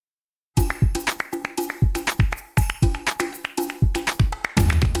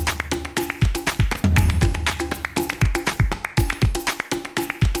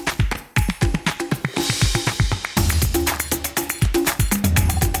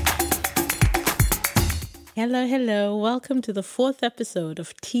Hello, hello. Welcome to the 4th episode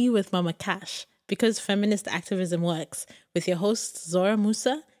of Tea with Mama Cash, because feminist activism works, with your hosts Zora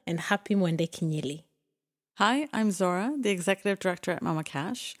Musa and Happy Mwende Kinyeli. Hi, I'm Zora, the Executive Director at Mama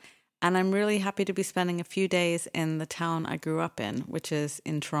Cash, and I'm really happy to be spending a few days in the town I grew up in, which is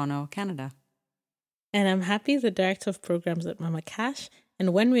in Toronto, Canada. And I'm Happy, the Director of Programs at Mama Cash,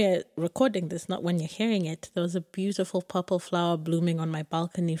 and when we are recording this, not when you're hearing it, there was a beautiful purple flower blooming on my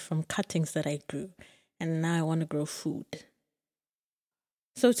balcony from cuttings that I grew. And now I want to grow food.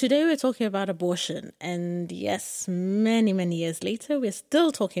 So today we're talking about abortion. And yes, many, many years later, we're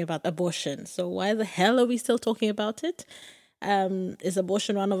still talking about abortion. So why the hell are we still talking about it? Is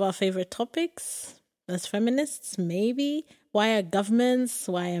abortion one of our favorite topics as feminists? Maybe. Why are governments,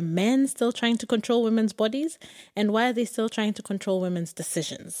 why are men still trying to control women's bodies? And why are they still trying to control women's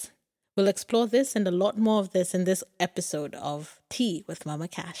decisions? We'll explore this and a lot more of this in this episode of Tea with Mama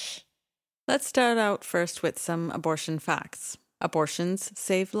Cash. Let's start out first with some abortion facts. Abortions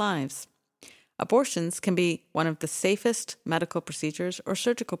save lives. Abortions can be one of the safest medical procedures or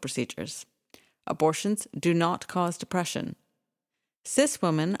surgical procedures. Abortions do not cause depression. Cis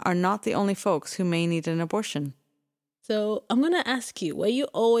women are not the only folks who may need an abortion. So I'm going to ask you, were you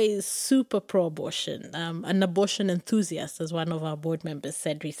always super pro-abortion, an abortion enthusiast, as one of our board members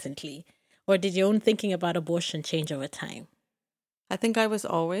said recently? Or did your own thinking about abortion change over time? I think I was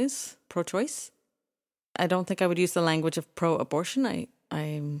always pro-choice. I don't think I would use the language of pro-abortion.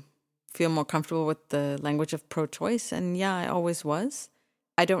 I feel more comfortable with the language of pro-choice. And yeah, I always was.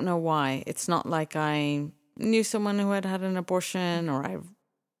 I don't know why. It's not like I knew someone who had had an abortion or I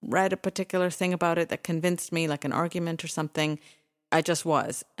read a particular thing about it that convinced me, like an argument or something. I just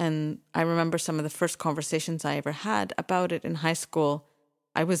was. And I remember some of the first conversations I ever had about it in high school.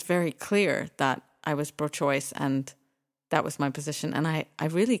 I was very clear that I was pro-choice and that was my position. And I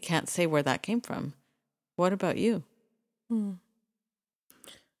really can't say where that came from. What about you? Ooh,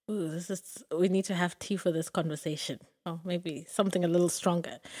 we need to have tea for this conversation. Oh, maybe something a little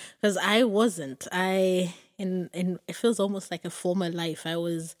stronger. Because I wasn't. It feels almost like a former life. I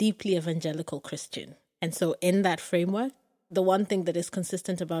was deeply evangelical Christian. And so in that framework, the one thing that is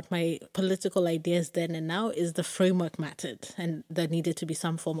consistent about my political ideas then and now is the framework mattered. And there needed to be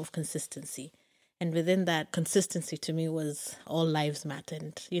some form of consistency. And within that, consistency to me was all lives matter,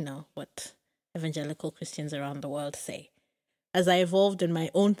 and you know what evangelical Christians around the world say. As I evolved in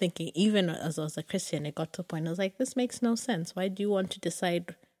my own thinking, even as I was a Christian, it got to a point I was like, this makes no sense. Why do you want to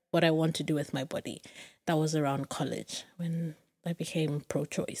decide what I want to do with my body? That was around college when I became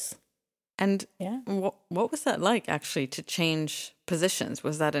pro-choice. And yeah, what was that like, actually, to change positions?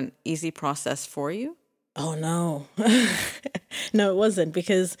 Was that an easy process for you? Oh, no. No, it wasn't,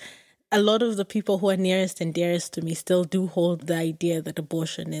 because a lot of the people who are nearest and dearest to me still do hold the idea that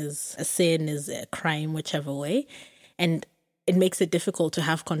abortion is a sin, is a crime, whichever way. And it makes it difficult to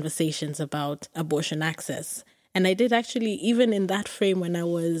have conversations about abortion access. And I did actually, even in that frame when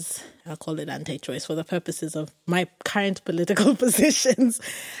I'll call it anti-choice for the purposes of my current political positions,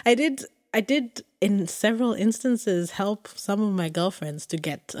 I did in several instances help some of my girlfriends to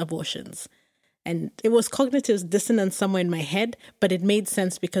get abortions. And it was cognitive dissonance somewhere in my head, but it made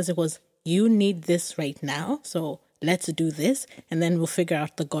sense because it was, you need this right now, so let's do this, and then we'll figure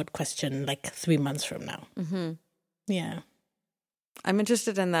out the God question like 3 months from now. Mm-hmm. Yeah. I'm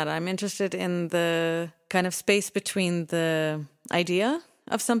interested in that. I'm interested in the kind of space between the idea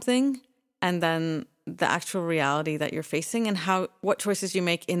of something and then the actual reality that you're facing and what choices you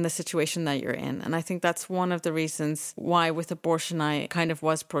make in the situation that you're in. And I think that's one of the reasons why with abortion I kind of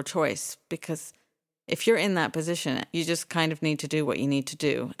was pro-choice, because if you're in that position, you just kind of need to do what you need to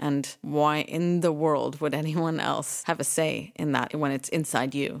do. And why in the world would anyone else have a say in that when it's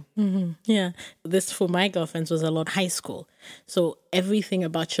inside you? Mm-hmm. Yeah. This for my girlfriends was a lot high school. So everything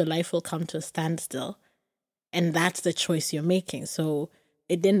about your life will come to a standstill. And that's the choice you're making. So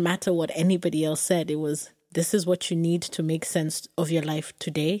it didn't matter what anybody else said. It was, this is what you need to make sense of your life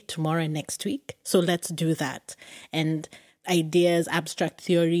today, tomorrow, and next week. So let's do that. And ideas, abstract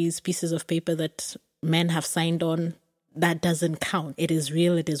theories, pieces of paper that men have signed on, that doesn't count. It is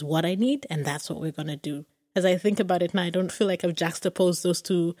real. It is what I need. And that's what we're going to do. As I think about it now, I don't feel like I've juxtaposed those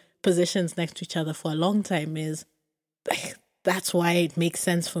two positions next to each other for a long time. That's why it makes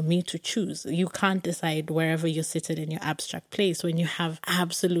sense for me to choose. You can't decide wherever you're seated in your abstract place when you have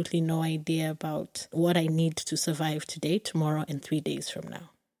absolutely no idea about what I need to survive today, tomorrow, and 3 days from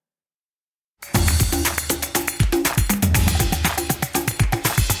now.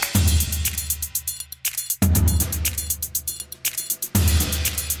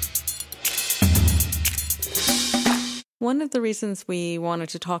 One of the reasons we wanted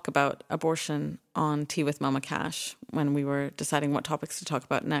to talk about abortion on Tea with Mama Cash when we were deciding what topics to talk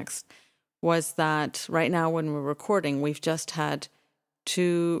about next was that right now when we're recording, we've just had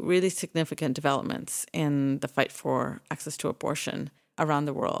two really significant developments in the fight for access to abortion around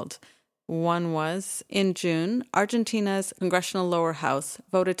the world. One was, in June, Argentina's Congressional Lower House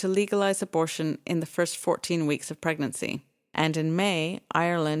voted to legalize abortion in the first 14 weeks of pregnancy. And in May,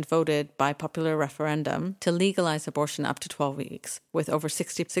 Ireland voted by popular referendum to legalize abortion up to 12 weeks, with over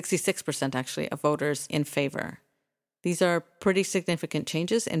 66% actually of voters in favour. These are pretty significant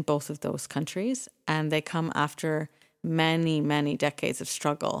changes in both of those countries, and they come after many, many decades of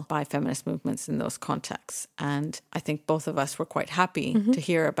struggle by feminist movements in those contexts. And I think both of us were quite happy to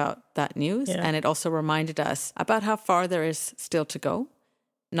hear about that news. Yeah. And it also reminded us about how far there is still to go,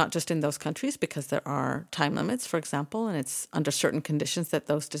 not just in those countries, because there are time limits, for example, and it's under certain conditions that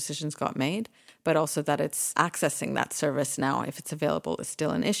those decisions got made, but also that it's accessing that service now, if it's available, is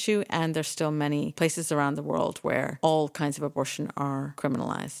still an issue. And there's still many places around the world where all kinds of abortion are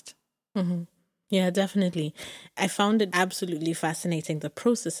criminalized. Mm-hmm. Yeah, definitely. I found it absolutely fascinating, the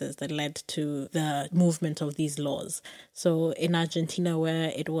processes that led to the movement of these laws. So in Argentina,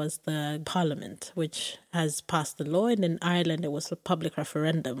 where it was the parliament which has passed the law, and in Ireland, it was a public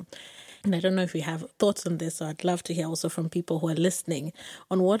referendum. And I don't know if you have thoughts on this, so I'd love to hear also from people who are listening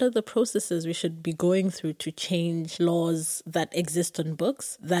on what are the processes we should be going through to change laws that exist on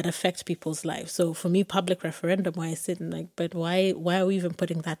books that affect people's lives. So for me, public referendum, where I sit and but why are we even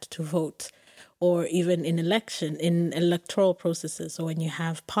putting that to vote? Or even in electoral processes, or when you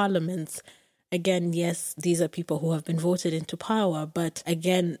have parliaments, again, yes, these are people who have been voted into power. But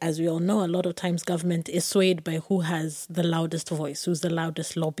again, as we all know, a lot of times government is swayed by who has the loudest voice, who's the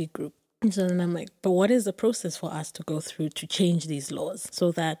loudest lobby group. And so then I'm like, but what is the process for us to go through to change these laws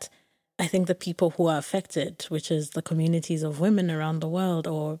so that I think the people who are affected, which is the communities of women around the world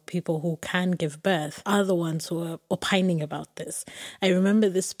or people who can give birth, are the ones who are opining about this. I remember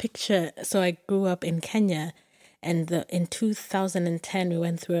this picture. So I grew up in Kenya, and in 2010, we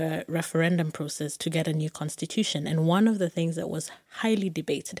went through a referendum process to get a new constitution. And one of the things that was highly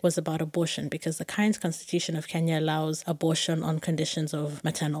debated was about abortion, because the current constitution of Kenya allows abortion on conditions of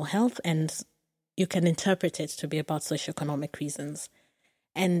maternal health, and you can interpret it to be about socioeconomic reasons.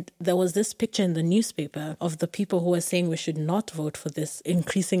 And there was this picture in the newspaper of the people who were saying we should not vote for this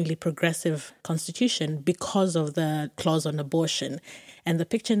increasingly progressive constitution because of the clause on abortion. And the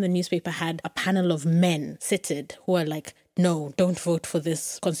picture in the newspaper had a panel of men seated who are like, no, don't vote for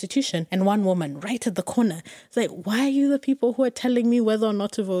this constitution. And one woman right at the corner. It's like, why are you the people who are telling me whether or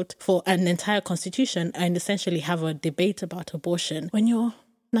not to vote for an entire constitution and essentially have a debate about abortion when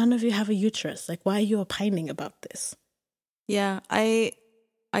none of you have a uterus? Like, why are you opining about this? Yeah,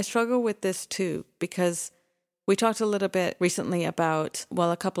 I struggle with this too, because we talked a little bit recently about,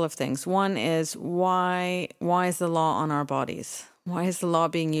 well, a couple of things. One is why is the law on our bodies? Why is the law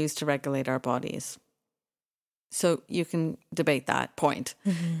being used to regulate our bodies? So you can debate that point.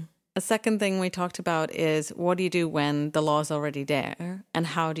 Mm-hmm. A second thing we talked about is what do you do when the law is already there and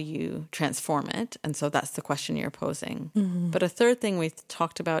how do you transform it? And so that's the question you're posing. Mm-hmm. But a third thing we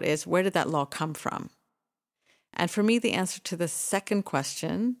talked about is where did that law come from? And for me, the answer to the second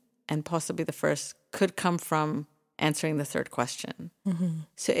question, and possibly the first, could come from answering the third question. Mm-hmm.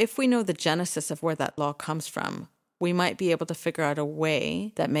 So if we know the genesis of where that law comes from, we might be able to figure out a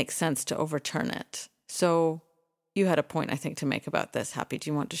way that makes sense to overturn it. So you had a point, I think, to make about this. Happy, do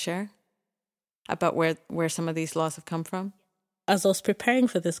you want to share about where some of these laws have come from? As I was preparing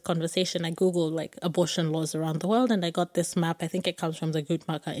for this conversation, I Googled abortion laws around the world, and I got this map. I think it comes from the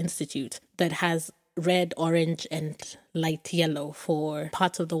Guttmacher Institute that has red, orange, and light yellow for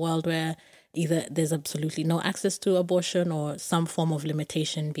parts of the world where either there's absolutely no access to abortion or some form of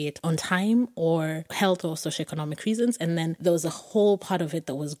limitation, be it on time or health or socioeconomic reasons. And then there was a whole part of it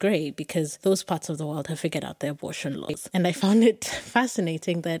that was grey because those parts of the world have figured out their abortion laws. And I found it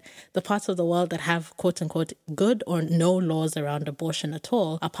fascinating that the parts of the world that have quote unquote good or no laws around abortion at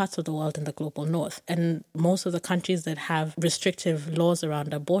all are parts of the world in the global north. And most of the countries that have restrictive laws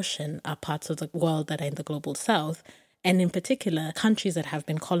around abortion are parts of the world that are in the global south. And in particular, countries that have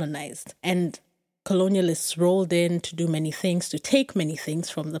been colonized. And colonialists rolled in to do many things, to take many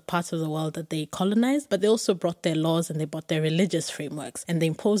things from the parts of the world that they colonized, but they also brought their laws and they brought their religious frameworks and they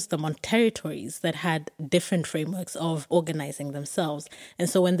imposed them on territories that had different frameworks of organizing themselves. And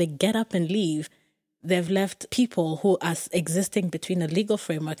so when they get up and leave, they've left people who are existing between a legal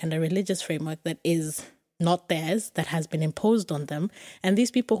framework and a religious framework that is not theirs, that has been imposed on them. And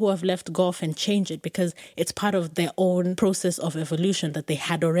these people who have left go off and change it because it's part of their own process of evolution that they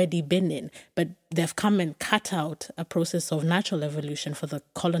had already been in. But they've come and cut out a process of natural evolution for the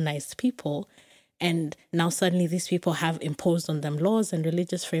colonized people. And now suddenly these people have imposed on them laws and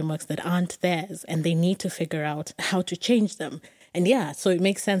religious frameworks that aren't theirs, and they need to figure out how to change them. And yeah, so it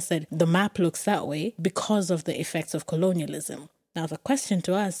makes sense that the map looks that way because of the effects of colonialism. Now, the question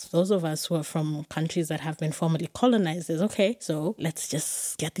to us, those of us who are from countries that have been formerly colonized, is, okay, so let's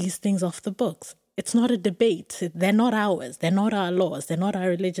just get these things off the books. It's not a debate. They're not ours. They're not our laws. They're not our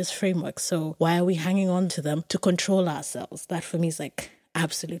religious frameworks. So why are we hanging on to them to control ourselves? That for me is like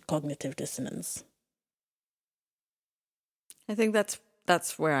absolute cognitive dissonance. I think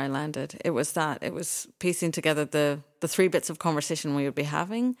that's where I landed. It was piecing together the three bits of conversation we would be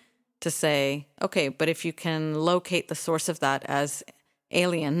having to say, okay, but if you can locate the source of that as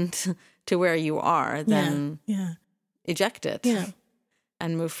alien to where you are, then eject it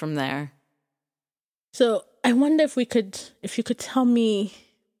and move from there. So I wonder if you could tell me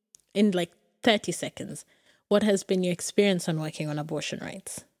in like 30 seconds, what has been your experience on working on abortion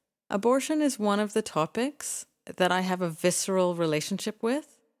rights? Abortion is one of the topics that I have a visceral relationship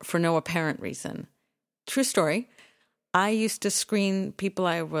with for no apparent reason. True story. I used to screen people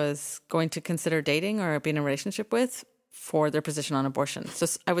I was going to consider dating or be in a relationship with for their position on abortion. So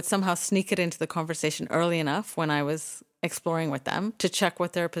I would somehow sneak it into the conversation early enough when I was exploring with them to check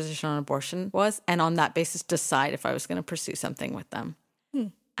what their position on abortion was, and on that basis decide if I was going to pursue something with them.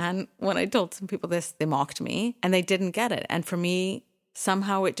 And when I told some people this, they mocked me and they didn't get it. And for me,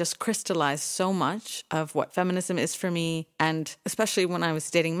 somehow it just crystallized so much of what feminism is for me. And especially when I was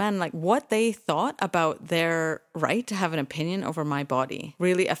dating men, like what they thought about their right to have an opinion over my body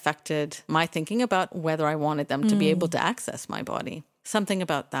really affected my thinking about whether I wanted them to be able to access my body. Something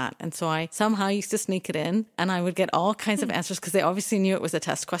about that. And so I somehow used to sneak it in, and I would get all kinds of answers because they obviously knew it was a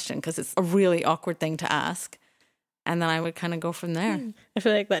test question because it's a really awkward thing to ask. And then I would kind of go from there. I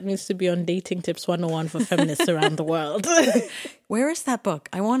feel like that needs to be on Dating Tips 101 for feminists around the world. Where is that book?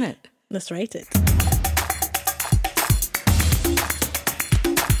 I want it. Let's write it.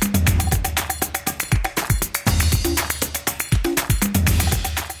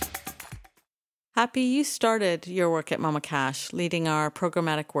 Happy, you started your work at Mama Cash, leading our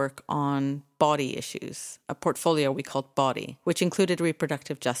programmatic work on body issues, a portfolio we called Body, which included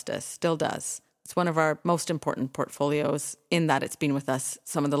reproductive justice, still does. It's one of our most important portfolios in that it's been with us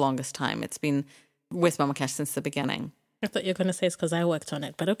some of the longest time. It's been with Mama Cash since the beginning. I thought you were going to say it's because I worked on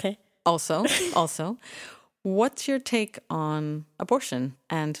it, but okay. Also, what's your take on abortion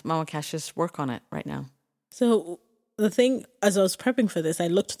and Mama Cash's work on it right now? So the thing, as I was prepping for this, I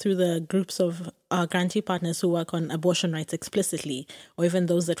looked through the groups of our grantee partners who work on abortion rights explicitly, or even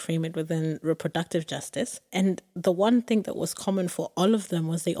those that frame it within reproductive justice. And the one thing that was common for all of them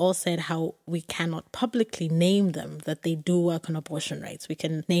was they all said how we cannot publicly name them that they do work on abortion rights. We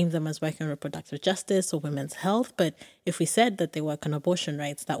can name them as working on reproductive justice or women's health, but if we said that they work on abortion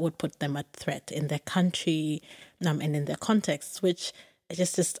rights, that would put them at threat in their country and in their contexts, which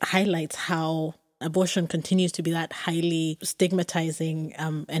just highlights how abortion continues to be that highly stigmatizing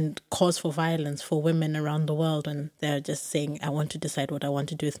and cause for violence for women around the world when they're just saying, I want to decide what I want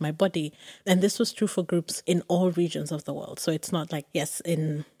to do with my body. And this was true for groups in all regions of the world. So it's not like, yes,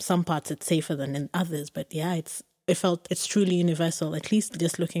 in some parts it's safer than in others, but yeah, it's truly universal, at least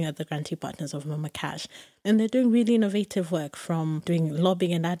just looking at the grantee partners of Mama Cash. And they're doing really innovative work, from doing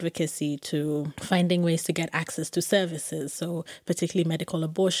lobbying and advocacy to finding ways to get access to services. So particularly medical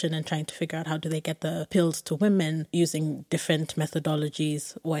abortion, and trying to figure out how do they get the pills to women using different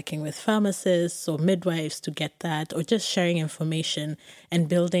methodologies, working with pharmacists or midwives to get that, or just sharing information and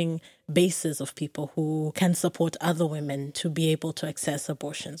building bases of people who can support other women to be able to access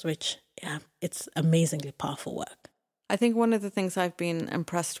abortions, which, yeah, it's amazingly powerful work. I think one of the things I've been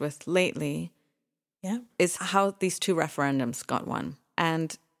impressed with lately is how these two referendums got won.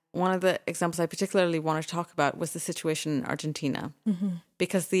 And one of the examples I particularly wanted to talk about was the situation in Argentina.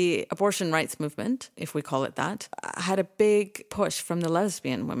 Because the abortion rights movement, if we call it that, had a big push from the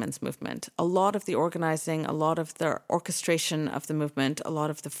lesbian women's movement. A lot of the organizing, a lot of the orchestration of the movement, a lot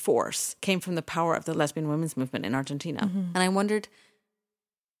of the force came from the power of the lesbian women's movement in Argentina. And I wondered,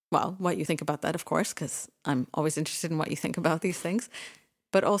 well, what you think about that, of course, because I'm always interested in what you think about these things.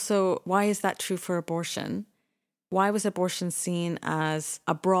 But also, why is that true for abortion? Why was abortion seen as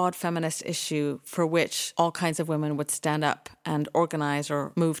a broad feminist issue for which all kinds of women would stand up and organize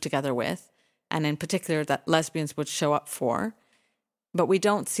or move together with, and in particular that lesbians would show up for? But we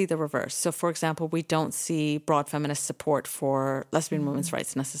don't see the reverse. So, for example, we don't see broad feminist support for lesbian women's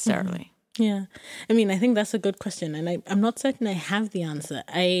rights necessarily. Yeah. I mean, I think that's a good question. And I'm not certain I have the answer.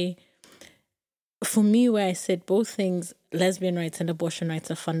 For me, where I said both things, lesbian rights and abortion rights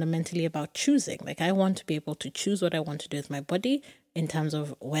are fundamentally about choosing. Like, I want to be able to choose what I want to do with my body in terms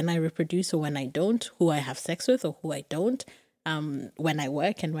of when I reproduce or when I don't, who I have sex with or who I don't, when I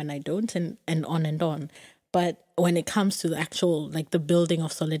work and when I don't, and on and on. But when it comes to the actual, like the building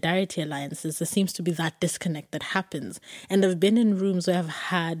of solidarity alliances, there seems to be that disconnect that happens. And I've been in rooms where I've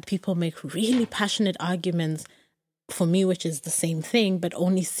had people make really passionate arguments for me, which is the same thing, but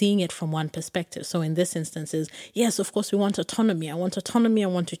only seeing it from one perspective. So in this instance is, yes, of course, we want autonomy. I want autonomy. I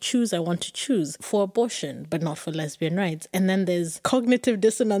want to choose. I want to choose for abortion, but not for lesbian rights. And then there's cognitive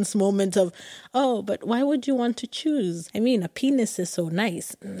dissonance moment of, oh, but why would you want to choose? I mean, a penis is so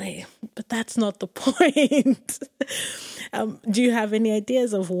nice, but that's not the point. Do you have any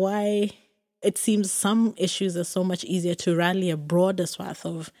ideas of why it seems some issues are so much easier to rally a broader swath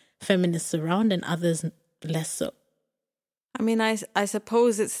of feminists around and others less so? I mean, I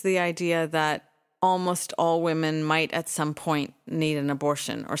suppose it's the idea that almost all women might at some point need an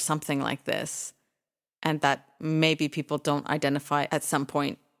abortion or something like this, and that maybe people don't identify at some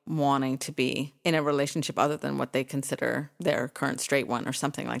point wanting to be in a relationship other than what they consider their current straight one or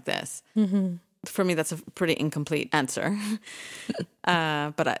something like this. Mm-hmm. For me, that's a pretty incomplete answer.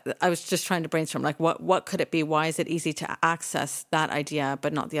 But I was just trying to brainstorm, like, what could it be? Why is it easy to access that idea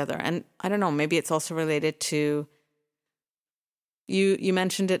but not the other? And I don't know, maybe it's also related to... You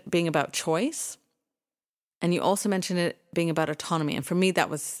mentioned it being about choice, and you also mentioned it being about autonomy. And for me, that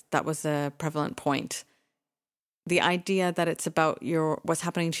was a prevalent point. The idea that it's about what's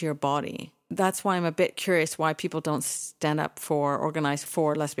happening to your body. That's why I'm a bit curious why people don't stand up for, organize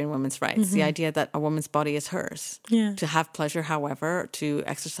for lesbian women's rights. Mm-hmm. The idea that a woman's body is hers. Yeah. To have pleasure however, to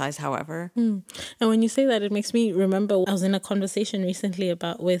exercise however. Mm. And when you say that, it makes me remember I was in a conversation recently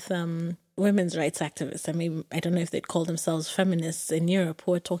with women's rights activists. I mean, I don't know if they'd call themselves feminists in Europe,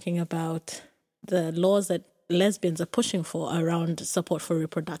 who are talking about the laws that lesbians are pushing for around support for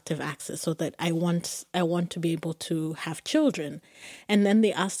reproductive access, so that I want to be able to have children. And then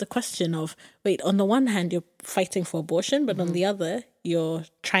they ask the question of, wait, on the one hand, you're fighting for abortion, but on the other, you're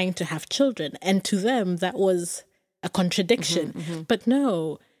trying to have children. And to them, that was a contradiction. But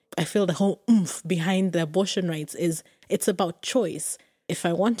no, I feel the whole oomph behind the abortion rights is it's about choice. If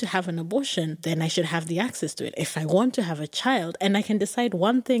I want to have an abortion, then I should have the access to it. If I want to have a child, and I can decide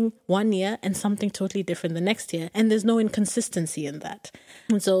one thing one year and something totally different the next year, and there's no inconsistency in that.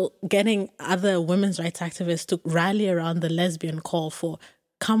 And so getting other women's rights activists to rally around the lesbian call for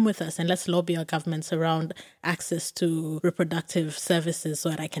come with us and let's lobby our governments around access to reproductive services so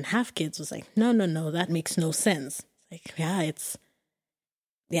that I can have kids was like, no, that makes no sense. Like, it's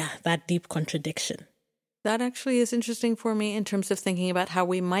that deep contradiction. That actually is interesting for me in terms of thinking about how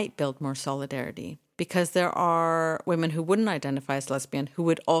we might build more solidarity, because there are women who wouldn't identify as lesbian who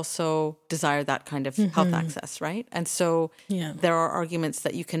would also desire that kind of health access, right? And so there are arguments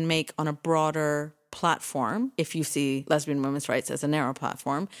that you can make on a broader platform. If you see lesbian women's rights as a narrow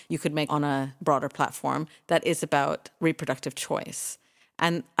platform, you could make on a broader platform that is about reproductive choice.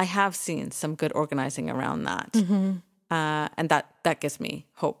 And I have seen some good organizing around that. And that gives me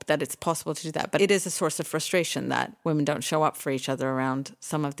hope that it's possible to do that. But it is a source of frustration that women don't show up for each other around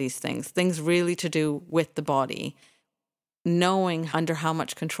some of these things really to do with the body, knowing under how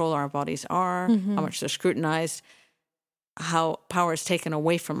much control our bodies are, how much they're scrutinized, how power is taken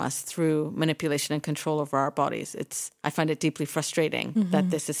away from us through manipulation and control over our bodies. I find it deeply frustrating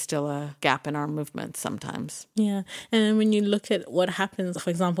that this is still a gap in our movement sometimes. Yeah. And when you look at what happens, for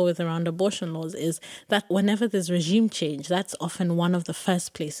example, with around abortion laws, is that whenever there's regime change, that's often one of the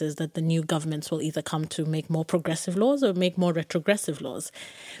first places that the new governments will either come to make more progressive laws or make more retrogressive laws.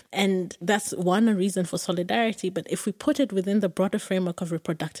 And that's a reason for solidarity. But if we put it within the broader framework of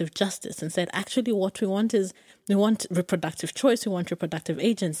reproductive justice and said, actually, what we want is we want reproductive choice, we want reproductive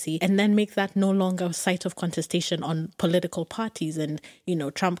agency, and then make that no longer a site of contestation on political parties. And,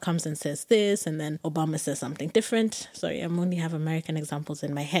 Trump comes and says this, and then Obama says something different. Sorry, I only have American examples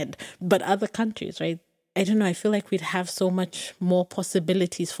in my head. But other countries, right? I don't know, I feel like we'd have so much more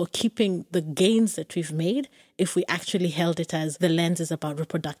possibilities for keeping the gains that we've made if we actually held it as the lens is about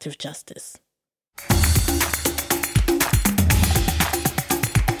reproductive justice.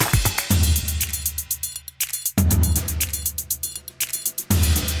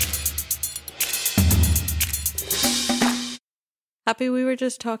 Happy, we were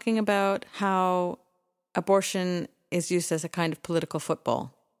just talking about how abortion is used as a kind of political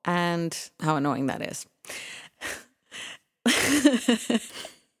football and how annoying that is.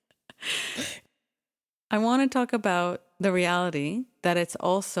 I want to talk about the reality that it's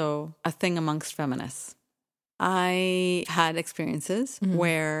also a thing amongst feminists. I had experiences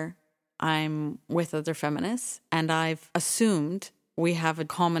where I'm with other feminists and I've assumed we have a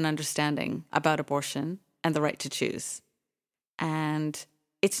common understanding about abortion and the right to choose. And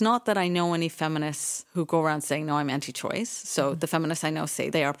it's not that I know any feminists who go around saying, no, I'm anti-choice. So the feminists I know say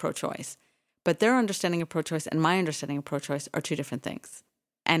they are pro-choice. But their understanding of pro-choice and my understanding of pro-choice are two different things.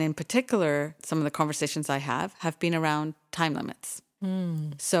 And in particular, some of the conversations I have been around time limits.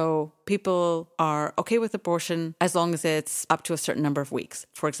 So people are okay with abortion as long as it's up to a certain number of weeks,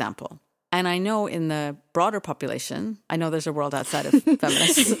 for example. And I know in the broader population, I know there's a world outside of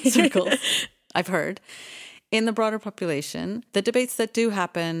feminist circles, I've heard. In the broader population, the debates that do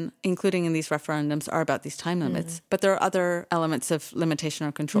happen, including in these referendums, are about these time limits. But there are other elements of limitation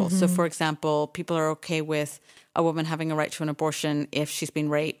or control. So, for example, people are okay with a woman having a right to an abortion if she's been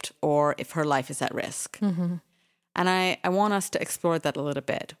raped or if her life is at risk. And I want us to explore that a little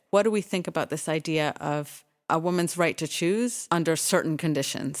bit. What do we think about this idea of a woman's right to choose under certain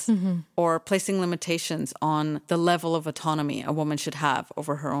conditions or placing limitations on the level of autonomy a woman should have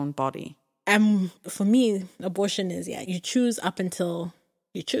over her own body? For me, abortion is, you choose up until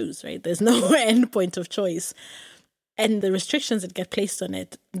you choose, right? There's no end point of choice. And the restrictions that get placed on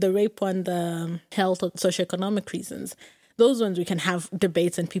it, the rape one, the health or socioeconomic reasons, those ones we can have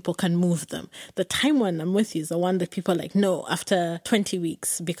debates and people can move them. The time one, I'm with you, is the one that people are like, no, after 20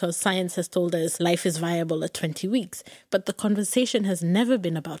 weeks, because science has told us life is viable at 20 weeks. But the conversation has never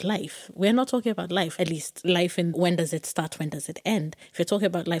been about life. We're not talking about life, at least life in when does it start, when does it end? If you're talking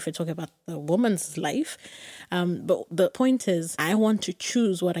about life, you're talking about the woman's life. But the point is, I want to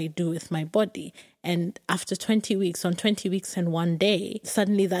choose what I do with my body. And after 20 weeks, on 20 weeks and 1 day,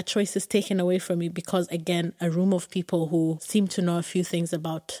 suddenly that choice is taken away from me because, again, a room of people who seem to know a few things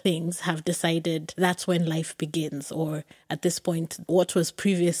about things have decided that's when life begins. Or at this point, what was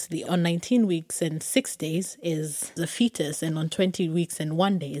previously on 19 weeks and 6 days is a fetus, and on 20 weeks and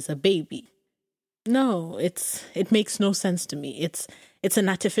 1 day is a baby. No, it makes no sense to me. It's an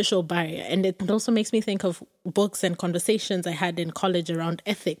artificial barrier. And it also makes me think of books and conversations I had in college around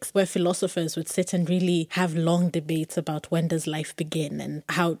ethics, where philosophers would sit and really have long debates about when does life begin and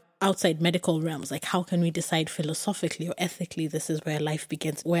how outside medical realms, like how can we decide philosophically or ethically this is where life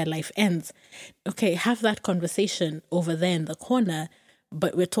begins, where life ends. Okay, have that conversation over there in the corner,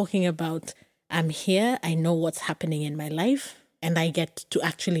 but we're talking about I'm here, I know what's happening in my life, and I get to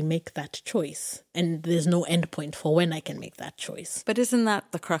actually make that choice. And there's no endpoint for when I can make that choice. But isn't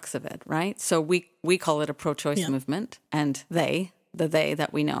that the crux of it, right? So we call it a pro-choice movement, and they that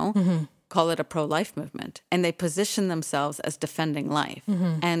we know, call it a pro-life movement. And they position themselves as defending life.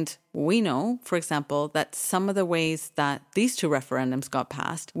 And we know, for example, that some of the ways that these two referendums got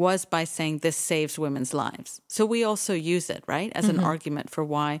passed was by saying this saves women's lives. So we also use it, right, as an argument for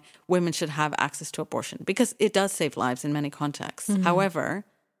why women should have access to abortion, because it does save lives in many contexts. However,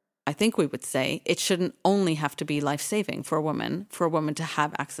 I think we would say it shouldn't only have to be life-saving for a woman to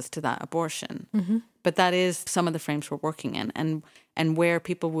have access to that abortion. But that is some of the frames we're working in. And where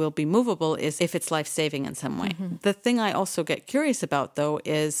people will be movable is if it's life-saving in some way. The thing I also get curious about, though,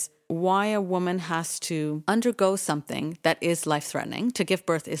 is why a woman has to undergo something that is life-threatening. To give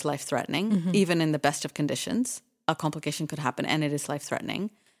birth is life-threatening, even in the best of conditions. A complication could happen and it is life-threatening.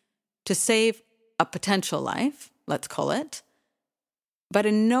 To save a potential life, let's call it. But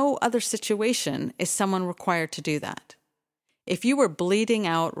in no other situation is someone required to do that. If you were bleeding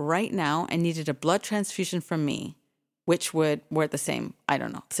out right now and needed a blood transfusion from me, which we're the same,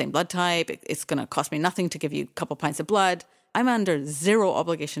 same blood type, it's going to cost me nothing to give you a couple pints of blood, I'm under zero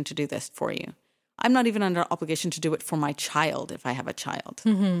obligation to do this for you. I'm not even under obligation to do it for my child if I have a child.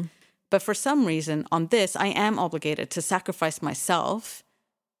 But for some reason, on this, I am obligated to sacrifice myself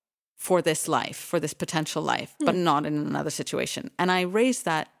for this life, for this potential life, but not in another situation. And I raise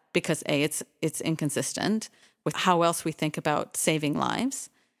that because A, it's inconsistent with how else we think about saving lives.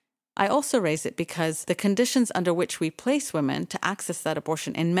 I also raise it because the conditions under which we place women to access that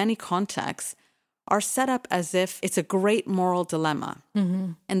abortion in many contexts are set up as if it's a great moral dilemma.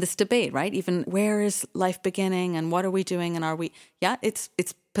 And this debate, right? Even where is life beginning and what are we doing and are we... Yeah, it's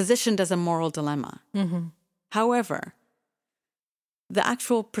positioned as a moral dilemma. However, the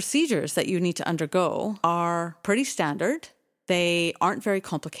actual procedures that you need to undergo are pretty standard. They aren't very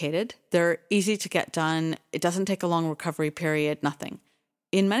complicated. They're easy to get done. It doesn't take a long recovery period, nothing.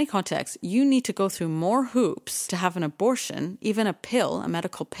 In many contexts, you need to go through more hoops to have an abortion, even a pill, a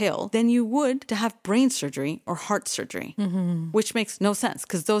medical pill, than you would to have brain surgery or heart surgery, which makes no sense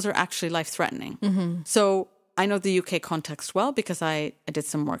because those are actually life-threatening. So I know the UK context well because I did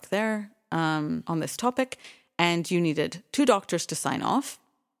some work there. on this topic, and you needed 2 doctors to sign off.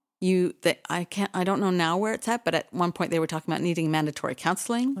 I don't know now where it's at, but at one point they were talking about needing mandatory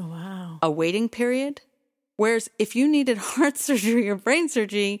counseling. Oh, wow. A waiting period. Whereas if you needed heart surgery or brain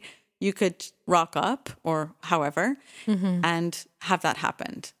surgery, you could rock up or however and have that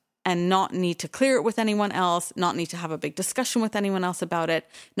happen and not need to clear it with anyone else, not need to have a big discussion with anyone else about it,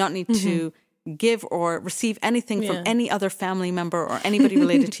 not need to give or receive anything from any other family member or anybody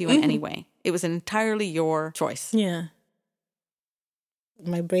related to you in any way. It was entirely your choice. Yeah.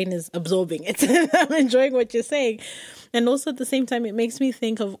 My brain is absorbing it. I'm enjoying what you're saying. And also at the same time, it makes me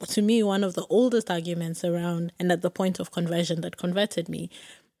think of, to me, one of the oldest arguments around and at the point of conversion that converted me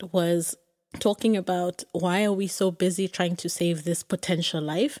was talking about why are we so busy trying to save this potential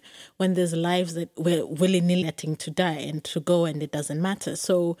life when there's lives that we're willy-nilly letting to die and to go and it doesn't matter.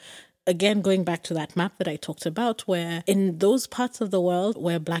 So again, going back to that map that I talked about, where in those parts of the world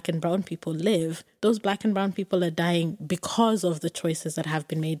where Black and brown people live, those Black and brown people are dying because of the choices that have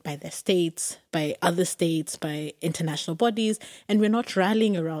been made by their states, by other states, by international bodies. And we're not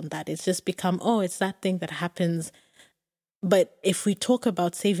rallying around that. It's just become, it's that thing that happens. But if we talk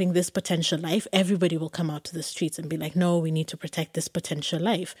about saving this potential life, everybody will come out to the streets and be like, no, we need to protect this potential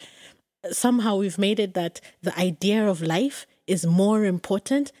life. Somehow we've made it that the idea of life is more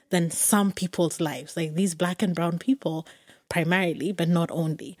important than some people's lives, like these Black and brown people primarily, but not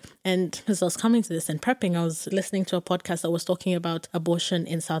only. And as I was coming to this and prepping, I was listening to a podcast that was talking about abortion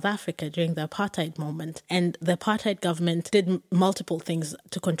in South Africa during the apartheid moment. And the apartheid government did multiple things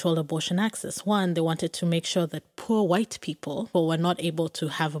to control abortion access. One, they wanted to make sure that poor white people were not able to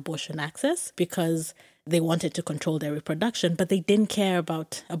have abortion access because they wanted to control their reproduction, but they didn't care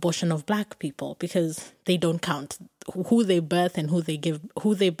about abortion of Black people because they don't count. Who they birth and who they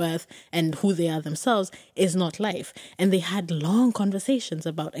birth and who they are themselves is not life. And they had long conversations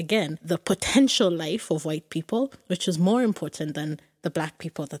about, again, the potential life of white people, which is more important than the Black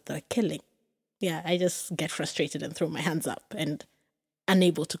people that they're killing. Yeah, I just get frustrated and throw my hands up and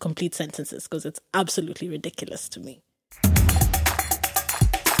unable to complete sentences because it's absolutely ridiculous to me.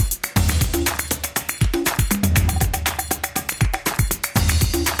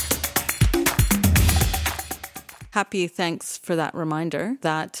 Happy, thanks for that reminder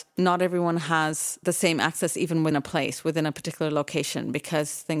that not everyone has the same access even within a place, within a particular location,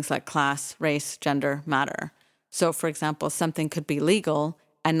 because things like class, race, gender matter. So, for example, something could be legal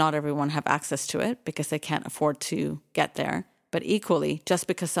and not everyone have access to it because they can't afford to get there. But equally, just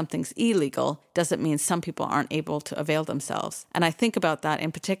because something's illegal doesn't mean some people aren't able to avail themselves. And I think about that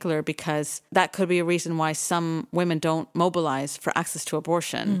in particular because that could be a reason why some women don't mobilize for access to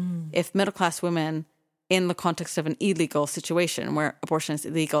abortion. If middle-class women in the context of an illegal situation where abortion is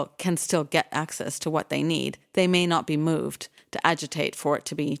illegal can still get access to what they need, they may not be moved to agitate for it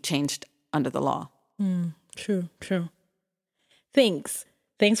to be changed under the law. True. Thanks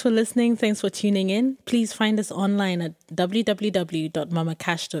for listening. Thanks for tuning in. Please find us online at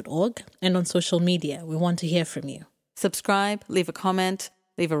www.mamacash.org and on social media. We want to hear from you. Subscribe, leave a comment,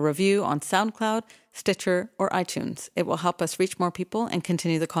 leave a review on SoundCloud, Stitcher, or iTunes. It will help us reach more people and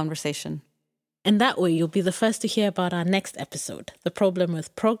continue the conversation. And that way, you'll be the first to hear about our next episode, The Problem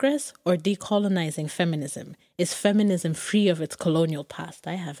with Progress or Decolonizing Feminism. Is feminism free of its colonial past?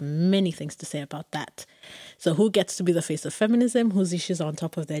 I have many things to say about that. So who gets to be the face of feminism? Whose issues are on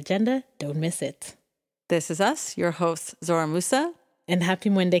top of the agenda? Don't miss it. This is us, your hosts, Zora Musa and Happy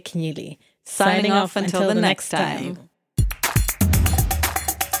Mwende Kinyili. Signing off until the next time.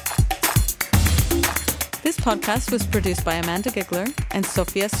 This podcast was produced by Amanda Gigler and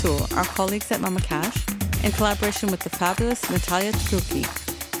Sophia Sewell, our colleagues at Mama Cash, in collaboration with the fabulous Natalia Tkuki.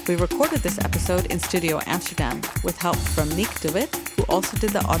 We recorded this episode in Studio Amsterdam with help from Nick DeWitt, who also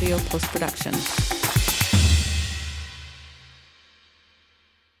did the audio post-production.